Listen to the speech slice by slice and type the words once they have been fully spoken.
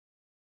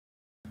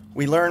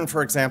We learned,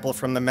 for example,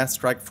 from the Meth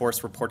Strike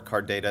Force report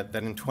card data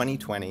that in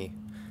 2020,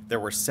 there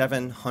were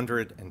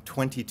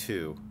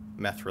 722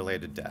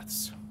 meth-related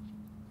deaths,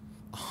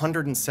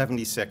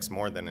 176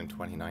 more than in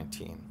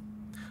 2019,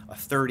 a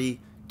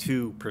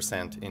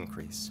 32%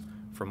 increase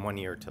from one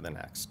year to the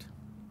next.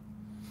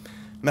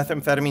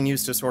 Methamphetamine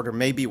use disorder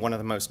may be one of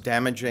the most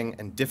damaging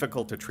and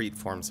difficult to treat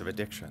forms of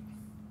addiction.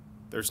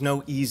 There's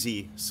no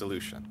easy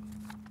solution.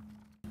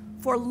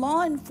 For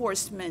law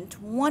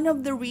enforcement, one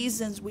of the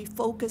reasons we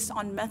focus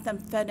on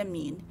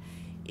methamphetamine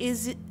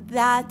is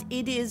that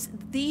it is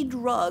the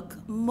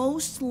drug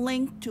most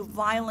linked to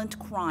violent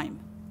crime.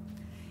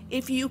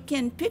 If you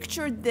can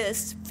picture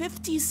this,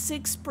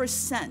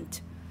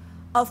 56%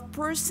 of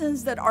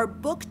persons that are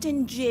booked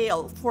in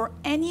jail for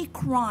any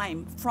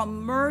crime,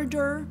 from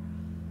murder,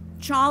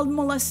 child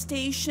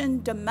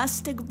molestation,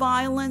 domestic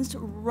violence,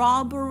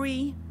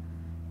 robbery,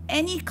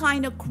 any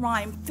kind of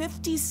crime,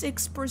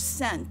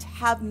 56%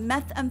 have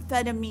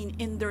methamphetamine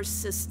in their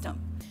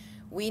system.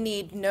 We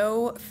need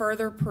no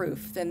further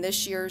proof than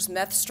this year's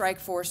Meth Strike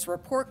Force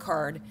report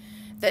card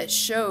that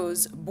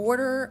shows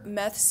border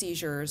meth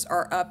seizures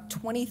are up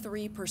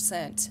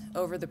 23%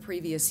 over the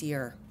previous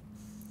year.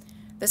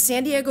 The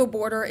San Diego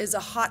border is a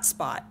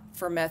hotspot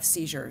for meth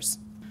seizures.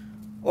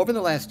 Over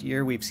the last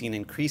year, we've seen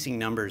increasing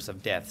numbers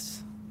of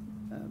deaths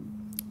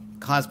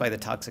caused by the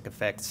toxic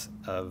effects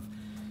of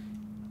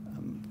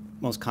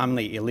most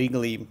commonly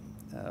illegally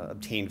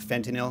obtained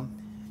fentanyl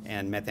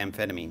and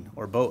methamphetamine,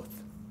 or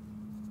both.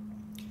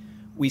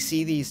 We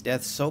see these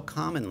deaths so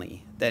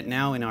commonly that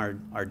now in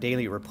our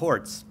daily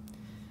reports,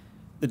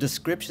 the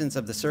descriptions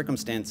of the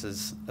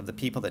circumstances of the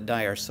people that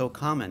die are so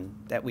common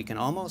that we can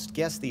almost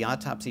guess the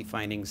autopsy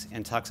findings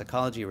and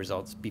toxicology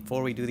results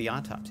before we do the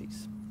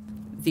autopsies.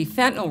 The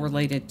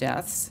fentanyl-related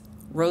deaths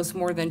rose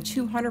more than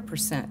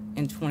 200%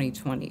 in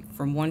 2020,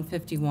 from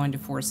 151 to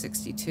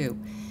 462.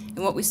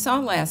 And what we saw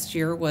last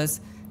year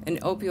was an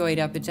opioid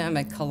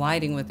epidemic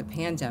colliding with a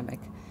pandemic,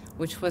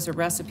 which was a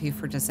recipe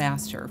for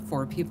disaster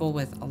for people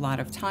with a lot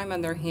of time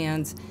on their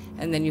hands,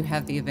 and then you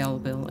have the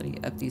availability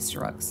of these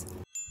drugs.